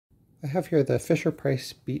I have here the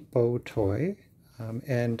Fisher-Price BeatBow toy,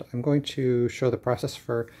 and I'm going to show the process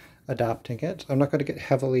for adapting it. I'm not going to get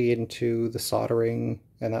heavily into the soldering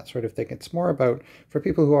and that sort of thing. It's more about, for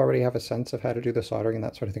people who already have a sense of how to do the soldering and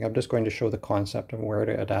that sort of thing, I'm just going to show the concept of where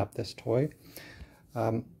to adapt this toy.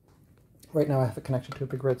 Right now I have it connected to a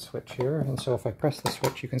big red switch here, and so if I press the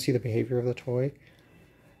switch, you can see the behavior of the toy.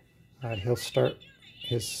 He'll start,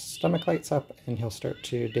 his stomach lights up, and he'll start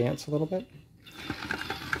to dance a little bit.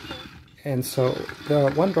 And so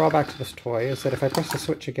the one drawback to this toy is that if I press the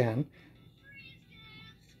switch again,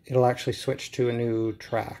 it'll actually switch to a new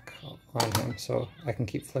track on him. So I can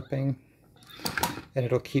keep flipping and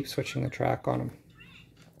it'll keep switching the track on him.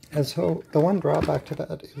 And so the one drawback to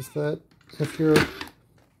that is that if you're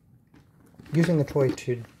using the toy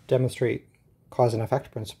to demonstrate cause and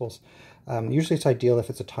effect principles, usually it's ideal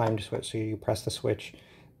if it's a timed switch. So you press the switch,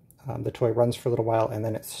 the toy runs for a little while, and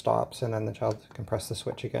then it stops, and then the child can press the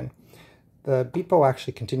switch again. The BeatBow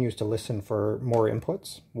actually continues to listen for more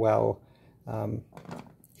inputs while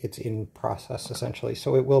it's in process, essentially.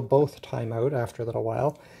 So it will both time out after a little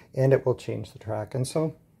while, and it will change the track. And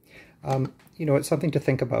so, you know, it's something to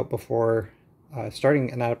think about before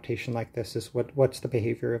starting an adaptation like this, is what's the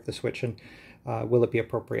behavior of the switch, and will it be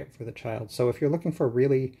appropriate for the child? So if you're looking for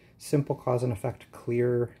really simple cause and effect,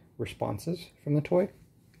 clear responses from the toy,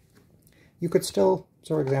 you could still,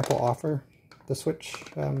 for example, offer the switch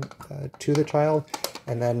to the child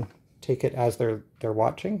and then take it as they're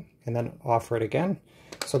watching and then offer it again.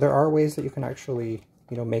 So there are ways that you can actually,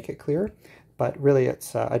 you know, make it clear, but really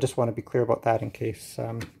it's I just want to be clear about that in case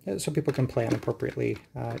so people can plan appropriately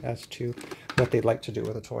as to what they'd like to do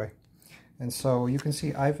with a toy. And so you can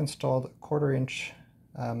see I've installed a 1/4 inch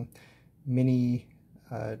mini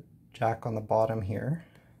jack on the bottom here,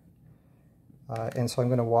 and so I'm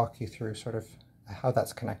going to walk you through sort of how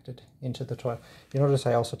that's connected into the toy. You notice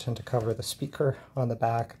I also tend to cover the speaker on the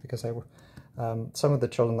back because some of the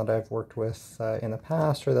children that I've worked with in the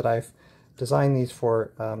past, or that I've designed these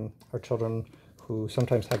for, are children who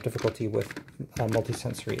sometimes have difficulty with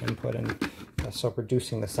multisensory input, and so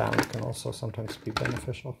reducing the sound can also sometimes be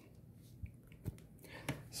beneficial.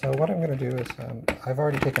 So what I'm going to do is, I've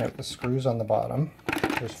already taken out the screws on the bottom.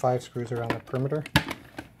 There's 5 screws around the perimeter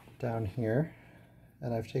down here,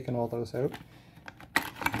 and I've taken all those out.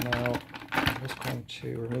 Now I'm just going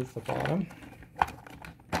to remove the bottom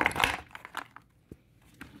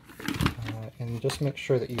and just make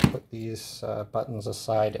sure that you put these buttons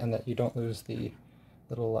aside and that you don't lose the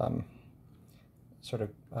little sort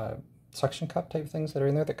of suction cup type things that are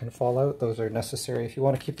in there that can fall out. Those are necessary if you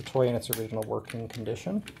want to keep the toy in its original working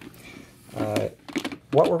condition.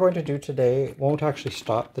 What we're going to do today won't actually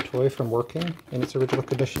stop the toy from working in its original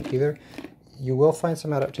condition either. You will find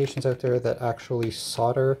some adaptations out there that actually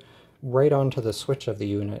solder right onto the switch of the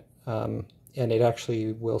unit, and it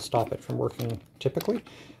actually will stop it from working typically.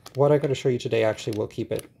 What I'm going to show you today actually will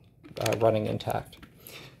keep it running intact.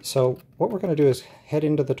 So what we're going to do is head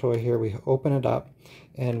into the toy here, we open it up,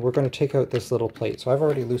 and we're going to take out this little plate. So I've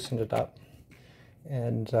already loosened it up,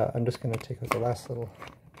 and I'm just going to take out the last little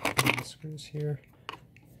screws here,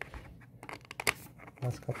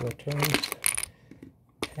 last couple of turns,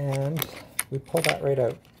 and we pull that right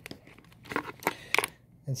out.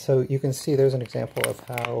 And so you can see there's an example of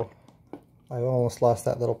how I almost lost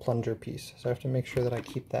that little plunger piece. So I have to make sure that I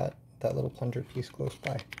keep that little plunger piece close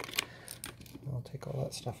by. I'll take all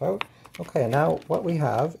that stuff out. Okay, now what we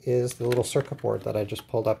have is the little circuit board that I just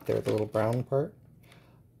pulled up there, the little brown part.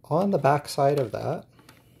 On the back side of that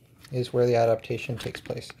is where the adaptation takes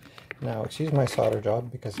place. Now, excuse my solder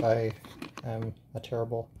job because I am a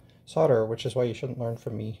terrible solderer, which is why you shouldn't learn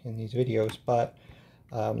from me in these videos, but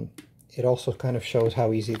it also kind of shows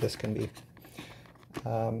how easy this can be.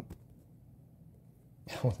 Oh,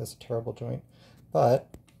 that's a terrible joint. But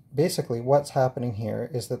basically what's happening here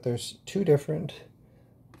is that there's 2 different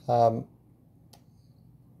solder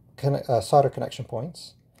connection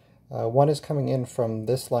points. One is coming in from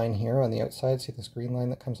this line here on the outside. See this green line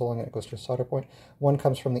that comes along and it goes to a solder point? One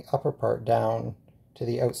comes from the upper part down to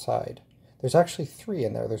the outside. There's actually 3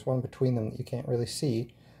 in there. There's one between them that you can't really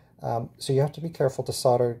see. So you have to be careful to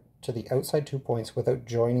solder to the outside 2 points without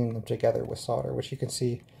joining them together with solder, which you can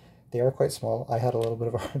see they are quite small. I had a little bit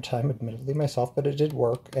of a hard time, admittedly, myself, but it did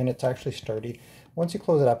work, and it's actually sturdy. Once you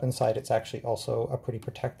close it up inside, it's actually also a pretty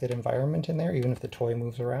protected environment in there, even if the toy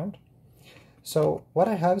moves around. So what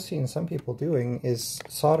I have seen some people doing is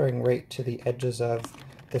soldering right to the edges of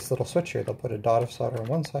this little switch here. They'll put a dot of solder on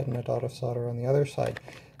one side and a dot of solder on the other side.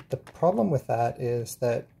 The problem with that is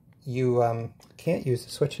that you can't use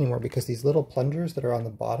the switch anymore because these little plungers that are on the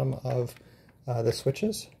bottom of the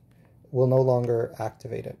switches will no longer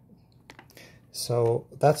activate it. So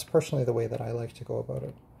that's personally the way that I like to go about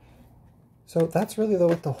it. So that's really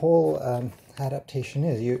what the whole adaptation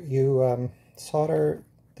is. You solder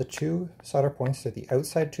the 2 solder points to the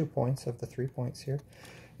outside 2 points of the 3 points here,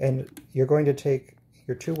 and you're going to take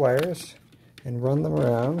your 2 wires and run them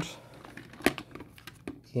around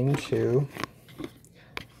into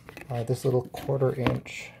this little 1/4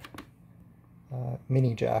 inch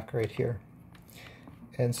mini jack right here.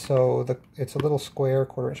 And so it's a little square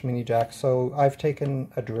 1/4 inch mini jack. So I've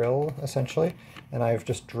taken a drill essentially, and I've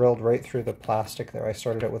just drilled right through the plastic there. I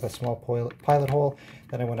started out with a small pilot hole,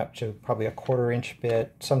 then I went up to probably a 1/4 inch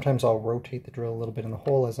bit. Sometimes I'll rotate the drill a little bit in the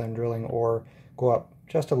hole as I'm drilling, or go up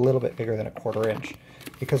just a little bit bigger than a 1/4 inch.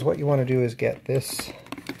 Because what you want to do is get this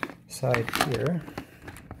side here.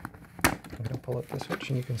 I'm going to pull up the switch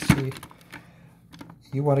and you can see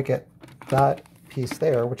you want to get that piece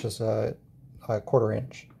there, which is a 1/4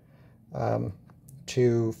 inch,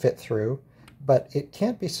 to fit through, but it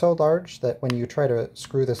can't be so large that when you try to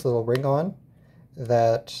screw this little ring on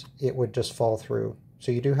that it would just fall through.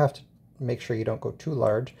 So you do have to make sure you don't go too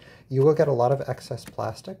large. You will get a lot of excess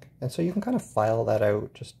plastic, and so you can kind of file that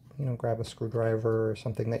out. Just, you know, grab a screwdriver or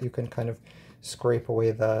something that you can kind of scrape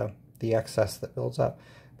away the excess that builds up.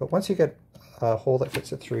 But once you get a hole that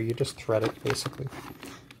fits it through, you just thread it basically.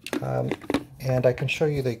 And I can show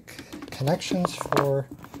you the connections for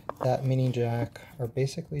that mini jack are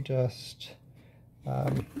basically just,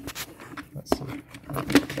 let's see, I'll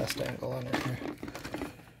get the best angle on it here.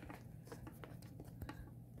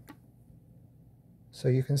 So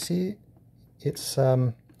you can see it's,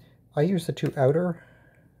 I use the 2 outer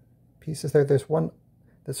pieces there. There's one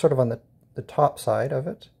that's sort of on the top side of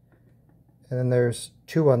it, and then there's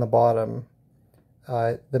 2 on the bottom.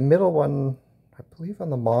 The middle one, I believe on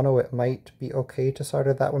the mono it might be okay to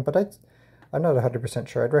solder that one, but I'm not 100%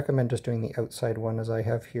 sure. I'd recommend just doing the outside one as I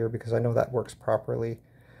have here, because I know that works properly.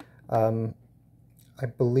 I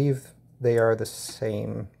believe they are the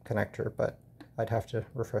same connector, but I'd have to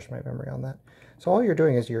refresh my memory on that. So all you're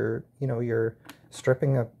doing is you're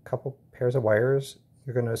stripping a couple pairs of wires.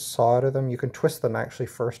 You're going to solder them. You can twist them actually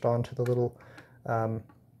first onto the little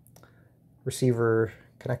receiver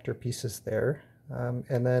connector pieces there,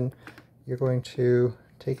 and then you're going to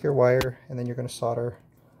take your wire and then you're going to solder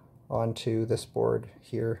onto this board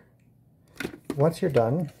here. Once you're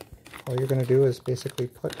done, all you're going to do is basically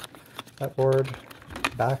put that board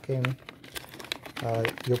back in.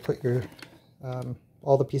 You'll put your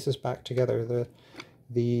all the pieces back together.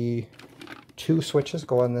 The 2 switches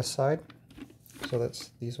go on this side, so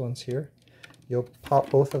that's these ones here. You'll pop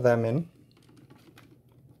both of them in,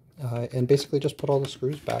 and basically just put all the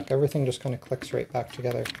screws back. Everything just kind of clicks right back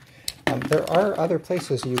together. There are other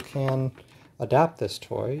places you can adapt this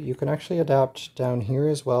toy. You can actually adapt down here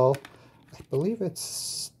as well. I believe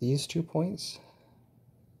it's these 2 points.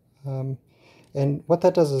 And what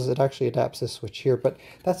that does is it actually adapts this switch here, but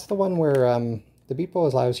that's the one where the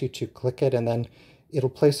Beatbo allows you to click it and then it'll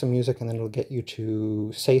play some music and then it'll get you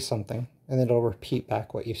to say something and then it'll repeat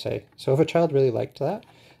back what you say. So if a child really liked that,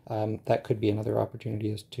 that could be another opportunity,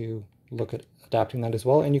 is to look at adapting that as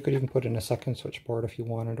well. And you could even put in a second switchboard if you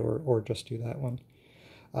wanted, or just do that one.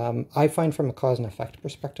 I find from a cause and effect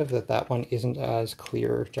perspective that that one isn't as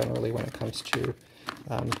clear generally when it comes to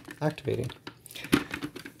activating.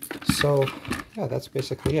 So yeah, that's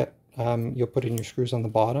basically it. You'll put in your screws on the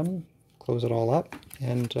bottom, close it all up,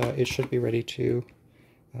 and it should be ready to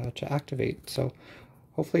activate. So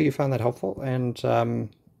hopefully you found that helpful, and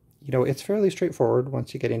you know, it's fairly straightforward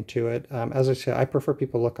once you get into it. As I said, I prefer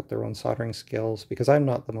people look up their own soldering skills because I'm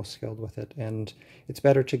not the most skilled with it, and it's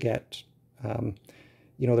better to get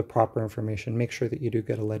you know, the proper information. Make sure that you do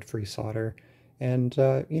get a lead-free solder, and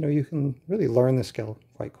you know, you can really learn the skill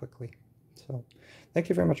quite quickly. So thank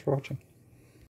you very much for watching.